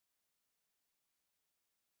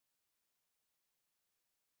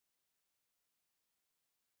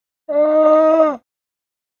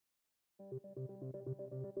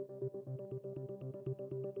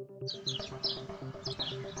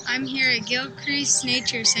I'm here at Gilcrease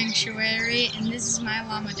Nature Sanctuary, and this is my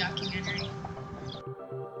llama documentary.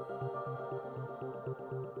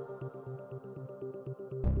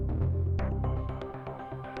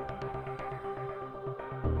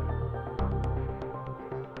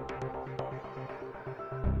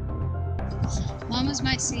 Llamas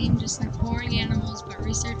might seem just like boring animals, but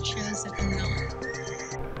research shows that they're not.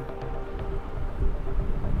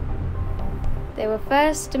 They were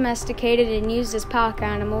first domesticated and used as pack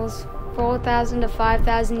animals 4,000 to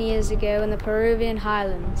 5,000 years ago in the Peruvian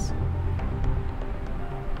highlands.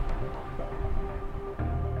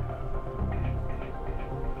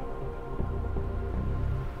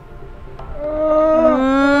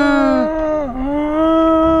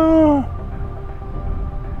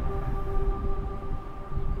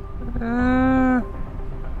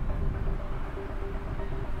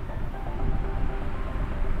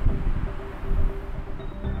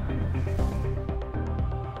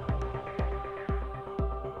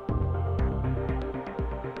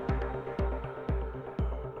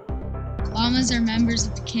 Llamas are members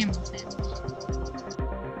of the camel family.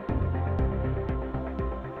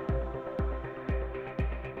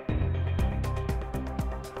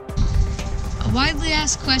 A widely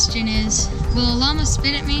asked question is, will a llama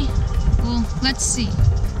spit at me? Well, let's see.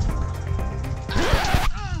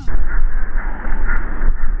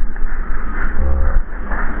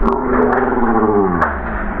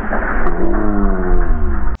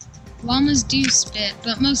 Llamas do spit,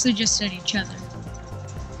 but mostly just at each other.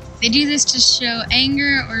 They do this to show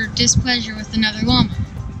anger or displeasure with another llama.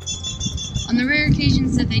 On the rare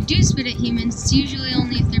occasions that they do spit at humans, it's usually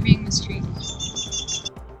only if they're being mistreated.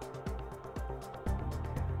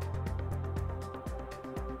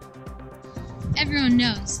 Everyone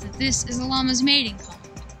knows that this is a llama's mating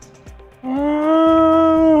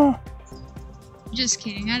call. Just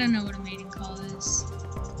kidding, I don't know what a mating call is.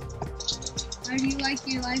 How do you like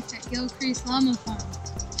your life at Gilcrease Llama Farm?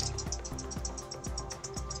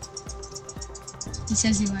 He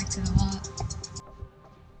says he likes it a lot.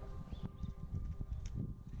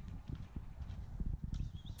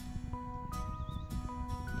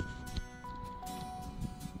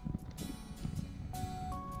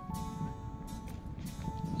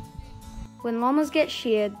 When llamas get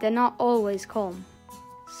sheared, they're not always calm.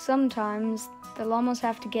 Sometimes the llamas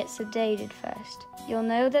have to get sedated first. You'll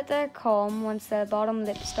know that they're calm once their bottom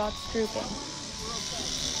lip starts drooping.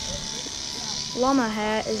 Llama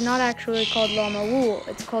hair is not actually called llama wool,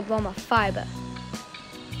 it's called llama fiber.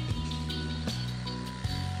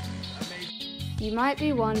 You might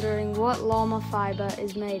be wondering what llama fiber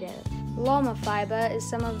is made of. Llama fiber is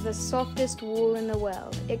some of the softest wool in the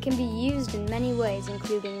world. It can be used in many ways,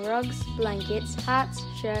 including rugs, blankets, hats,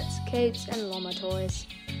 shirts, coats, and llama toys.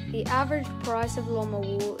 The average price of llama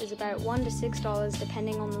wool is about $1 to $6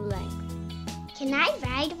 depending on the length. Can I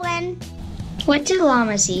ride one? What do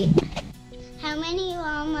llamas eat? How many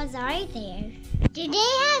llamas are there? Do they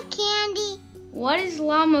have candy? What is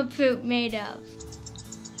llama poop made of?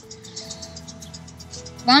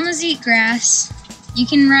 Llamas eat grass. You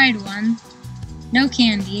can ride one. No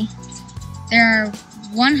candy. There are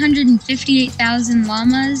 158,000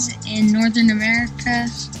 llamas in Northern America,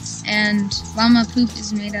 and llama poop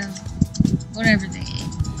is made of whatever they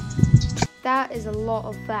eat. That is a lot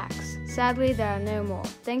of facts. Sadly, there are no more.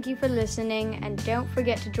 Thank you for listening, and don't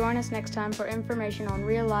forget to join us next time for information on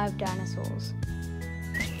real live dinosaurs.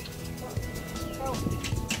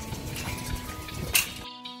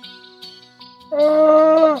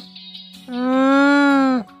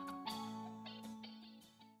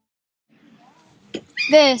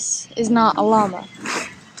 This is not a llama.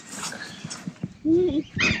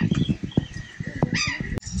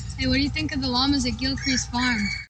 Hey, what do you think of the llamas at Gilcrease Farm?